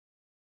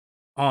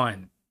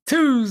 On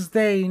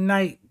Tuesday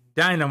Night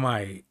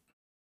Dynamite.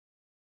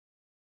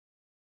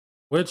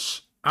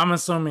 Which I'm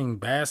assuming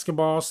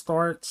basketball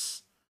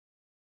starts.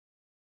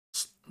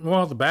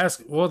 Well, the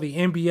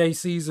NBA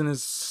season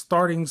is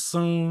starting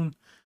soon,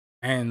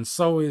 and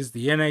so is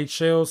the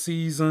NHL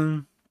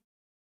season.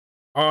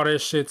 All that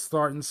shit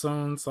starting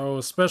soon. So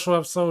a special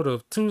episode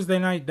of Tuesday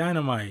Night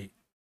Dynamite.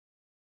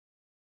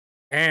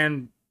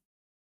 And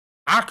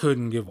I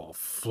couldn't give a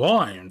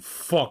flying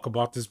fuck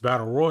about this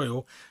battle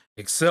royal,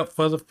 except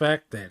for the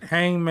fact that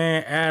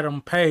Hangman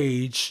Adam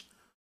Page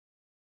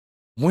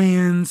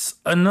wins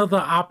another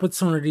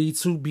opportunity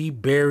to be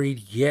buried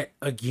yet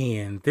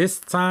again, this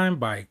time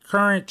by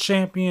current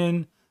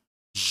champion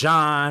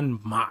Jon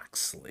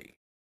Moxley.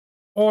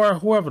 Or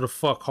whoever the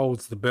fuck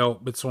holds the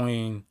belt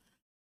between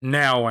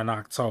now and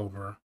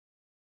October.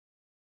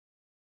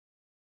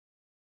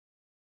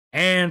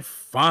 And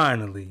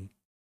finally,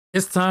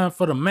 it's time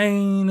for the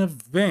main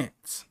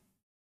event.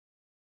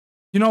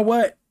 You know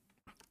what?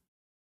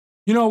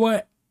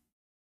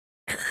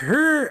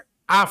 Here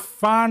I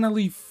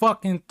finally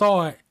fucking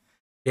thought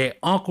that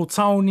Uncle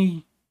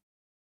Tony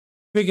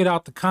figured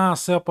out the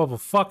concept of a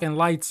fucking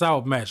lights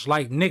out match.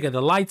 Like, nigga,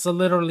 the lights are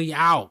literally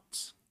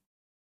out.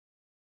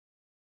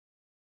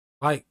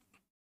 Like,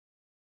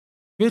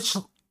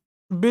 bitch,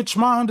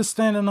 my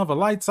understanding of a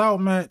lights out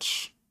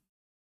match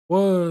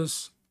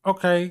was,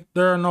 okay,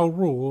 there are no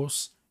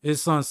rules.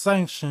 It's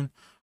unsanctioned.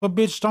 But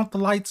bitch, don't the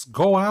lights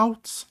go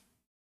out?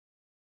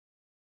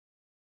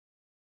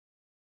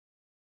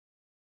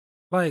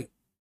 Like,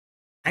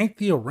 ain't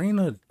the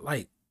arena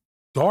like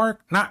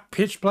dark? Not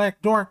pitch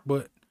black dark,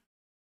 but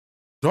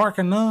dark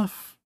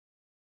enough?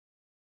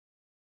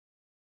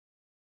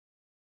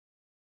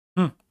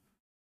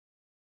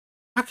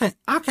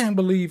 I can't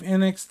believe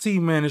NXT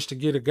managed to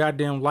get a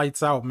goddamn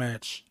lights out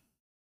match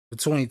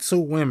between two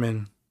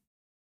women.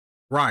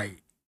 Right.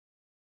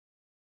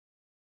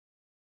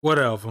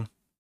 Whatever.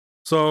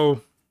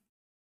 So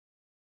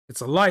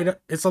it's a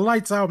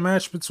lights out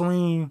match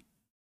between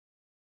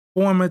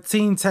former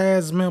Team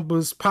Taz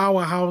members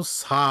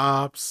Powerhouse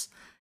Hobbs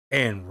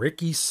and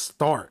Ricky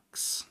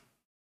Starks.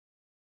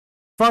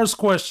 First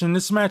question,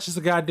 this match is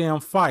a goddamn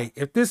fight.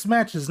 If this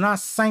match is not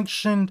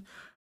sanctioned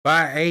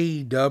by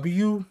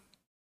AEW,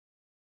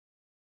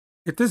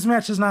 If this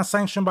match is not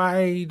sanctioned by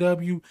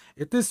AEW,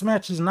 if this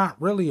match is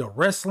not really a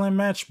wrestling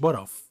match but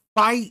a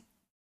fight,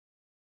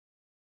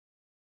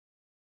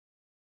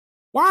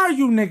 why are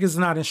you niggas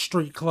not in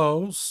street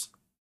clothes?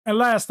 And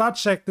last I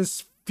checked,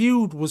 this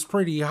feud was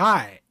pretty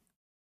hot.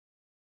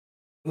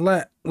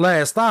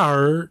 Last I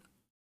heard.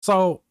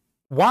 So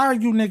why are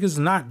you niggas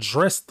not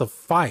dressed to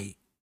fight?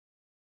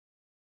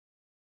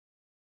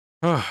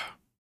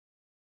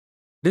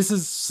 This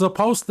is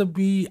supposed to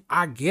be,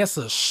 I guess,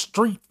 a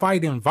street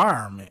fight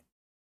environment.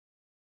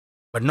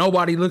 But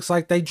nobody looks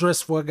like they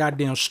dressed for a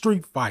goddamn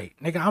street fight.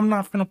 Nigga, I'm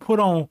not finna put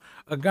on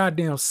a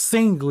goddamn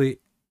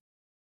singlet.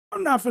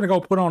 I'm not finna go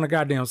put on a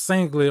goddamn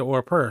singlet or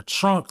a pair of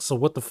trunks or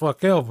what the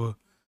fuck ever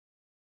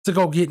to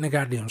go get in a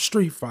goddamn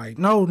street fight.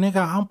 No,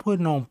 nigga, I'm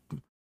putting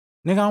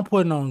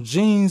on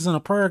jeans and a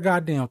pair of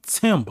goddamn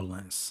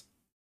Timberlands.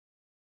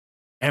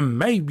 And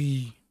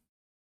maybe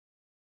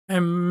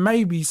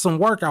some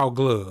workout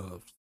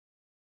gloves.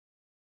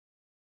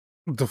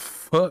 The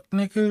fuck,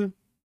 nigga?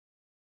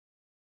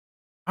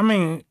 I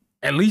mean,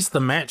 at least the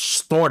match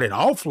started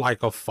off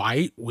like a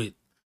fight with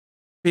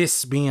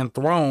fists being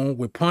thrown,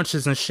 with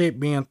punches and shit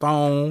being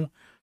thrown.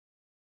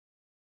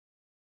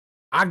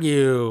 I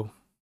give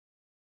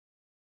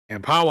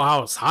and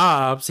Powerhouse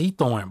Hobbs, he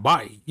throwing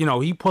body. You know,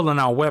 he pulling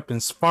out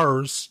weapons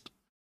first.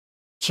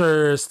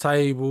 Chairs,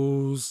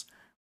 tables,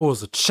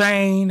 pulls a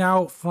chain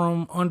out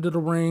from under the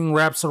ring,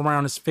 wraps it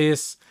around his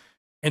fist,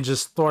 and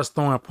just starts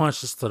throwing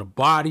punches to the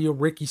body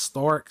of Ricky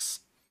Starks.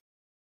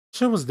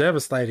 Shit was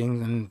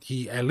devastating, and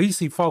at least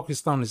he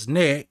focused on his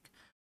neck,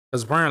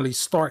 because apparently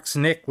Stark's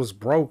neck was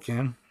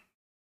broken.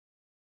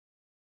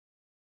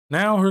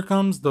 Now here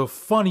comes the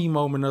funny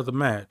moment of the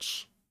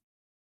match.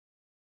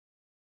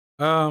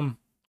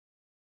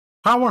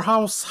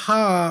 Powerhouse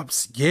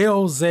Hobbs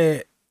yells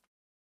at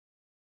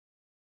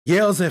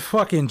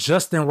fucking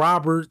Justin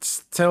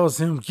Roberts, tells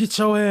him, "Get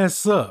your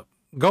ass up."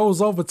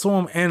 Goes over to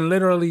him and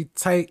literally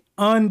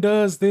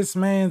undoes this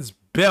man's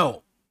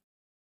belt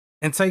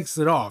and takes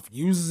it off,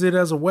 uses it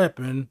as a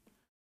weapon.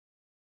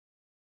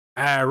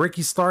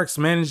 Ricky Starks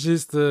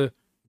manages to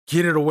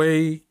get it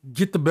away,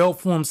 get the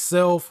belt for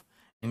himself,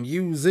 and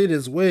use it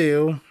as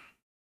well.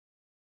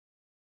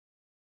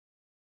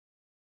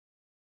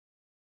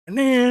 And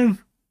then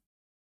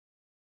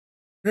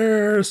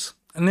there's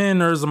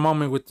a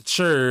moment with the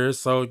chairs.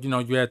 So, you know,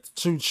 you had the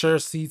two chair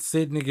seats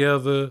sitting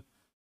together.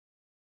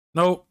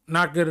 Nope,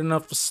 not good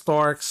enough for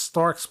Starks.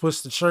 Starks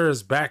puts the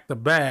chairs back to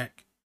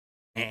back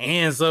and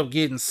ends up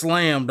getting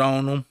slammed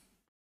on him,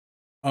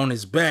 on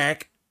his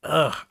back.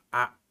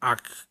 I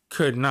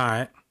could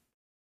not.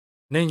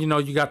 Then, you know,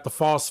 you got the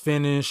false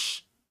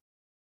finish.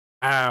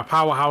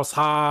 Powerhouse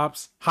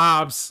Hobbs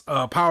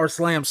power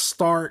slam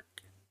Starks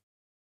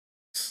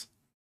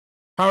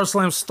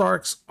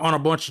on a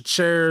bunch of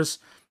chairs,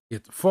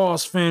 get the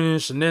false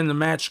finish, and then the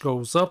match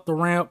goes up the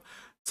ramp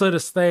to the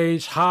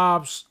stage.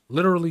 Hobbs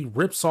literally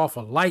rips off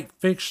a light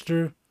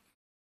fixture,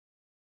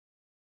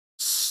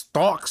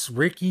 stalks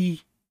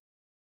Ricky.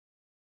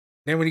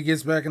 Then when he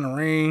gets back in the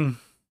ring,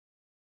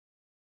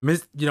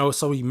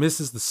 so he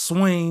misses the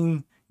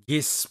swing,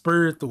 gets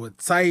speared through a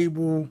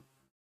table.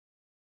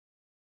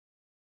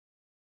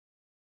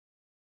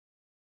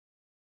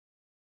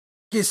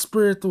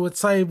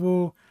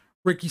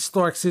 Ricky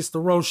Starks hits the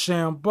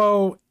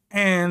Rochambeau,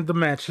 and the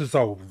match is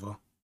over.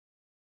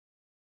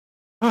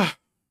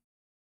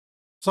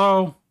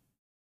 So,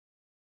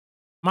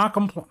 my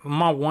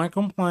one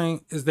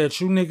complaint is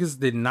that you niggas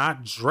did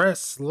not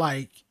dress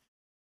like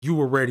you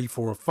were ready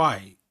for a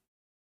fight.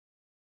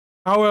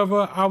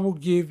 However, I will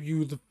give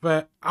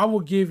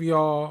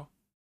y'all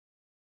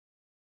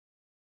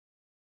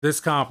this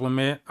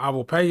compliment. I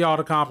will pay y'all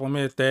the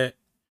compliment that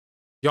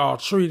y'all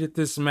treated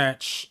this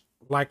match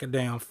like a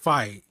damn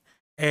fight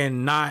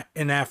and not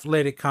an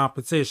athletic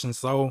competition.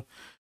 So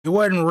it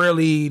wasn't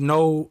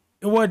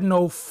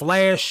no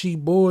flashy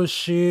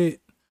bullshit.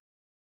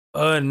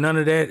 None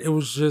of that. It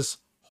was just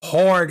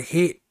hard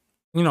hit.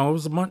 It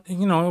was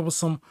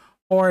some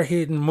hard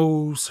hitting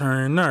moves here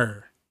and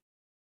there.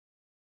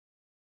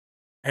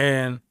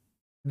 And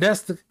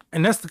that's the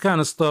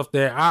kind of stuff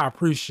that I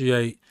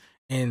appreciate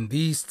in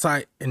this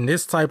type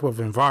of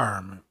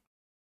environment.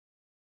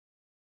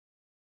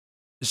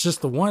 It's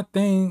just the one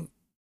thing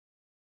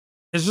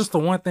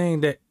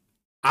that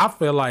I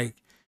feel like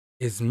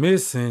is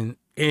missing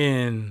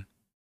in,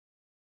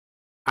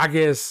 I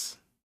guess,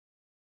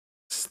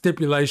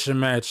 stipulation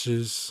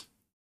matches,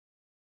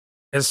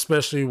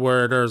 especially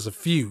where there's a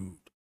feud.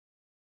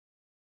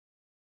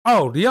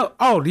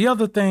 The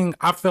other thing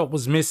I felt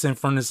was missing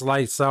from this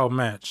lights out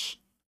match.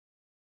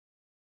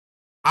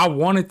 I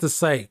wanted to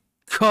say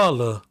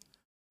color.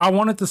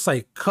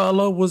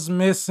 Color was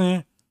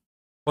missing,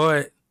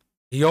 but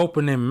the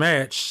opening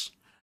match,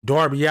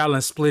 Darby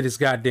Allin split his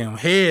goddamn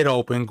head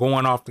open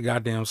going off the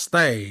goddamn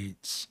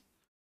stage.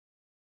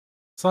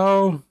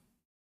 So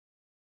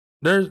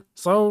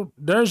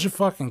there's your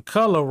fucking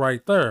color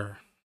right there.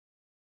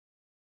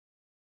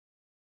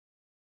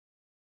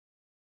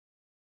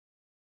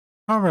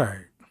 All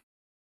right.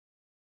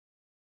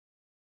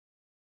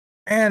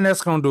 And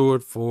that's going to do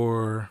it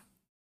for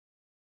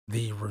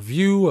the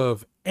review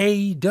of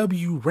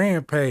AEW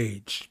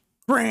Rampage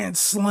Grand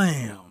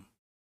Slam.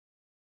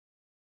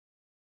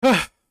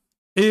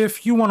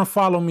 If you want to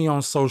follow me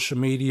on social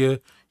media,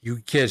 you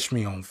can catch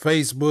me on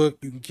Facebook.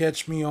 You can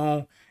catch me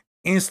on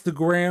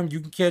Instagram. You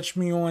can catch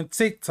me on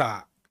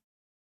TikTok.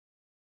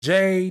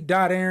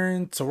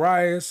 J.Aaron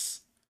Torias,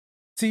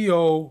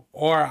 Torias,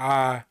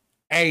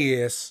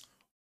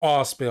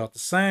 all spelled the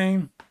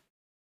same.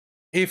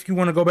 If you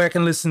want to go back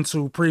and listen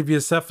to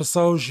previous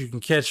episodes, you can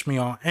catch me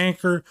on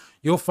Anchor.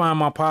 You'll find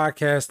my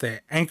podcast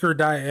at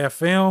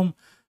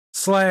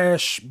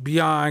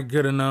anchor.fm/Beyond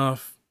Good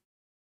Enough.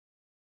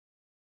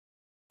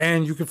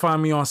 And you can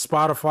find me on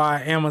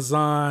Spotify,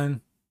 Amazon,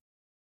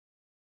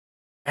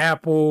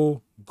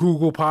 Apple,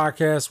 Google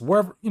Podcasts,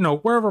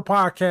 wherever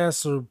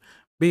podcasts are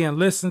being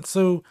listened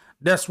to,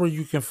 that's where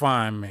you can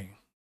find me.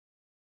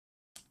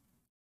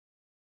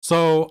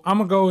 So I'm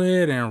going to go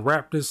ahead and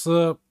wrap this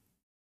up.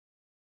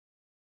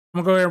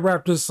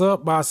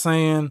 By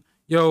saying,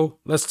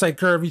 let's take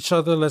care of each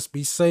other. Let's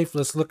be safe.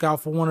 Let's look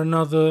out for one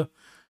another.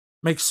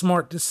 Make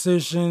smart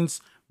decisions.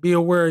 Be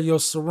aware of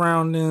your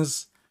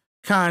surroundings.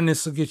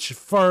 Kindness will get you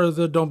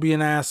further. Don't be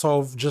an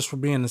asshole just for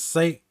being an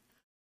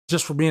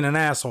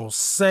asshole's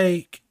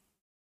sake.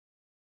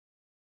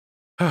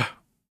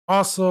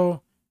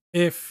 Also,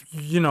 if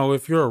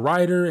you're a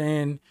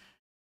writer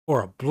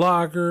or a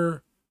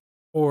blogger,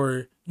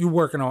 or you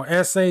working on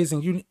essays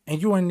and you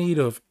in need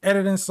of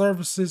editing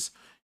services,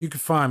 you can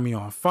find me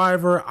on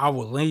Fiverr. I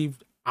will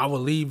leave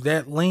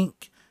that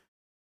link.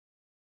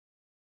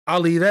 I'll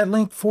leave that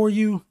link for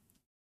you.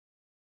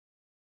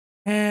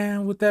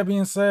 And with that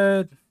being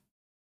said,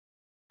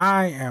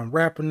 I am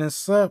wrapping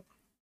this up.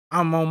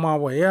 I'm on my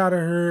way out of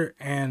here,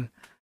 and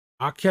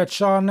I'll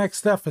catch y'all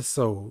next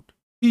episode.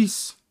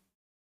 Peace.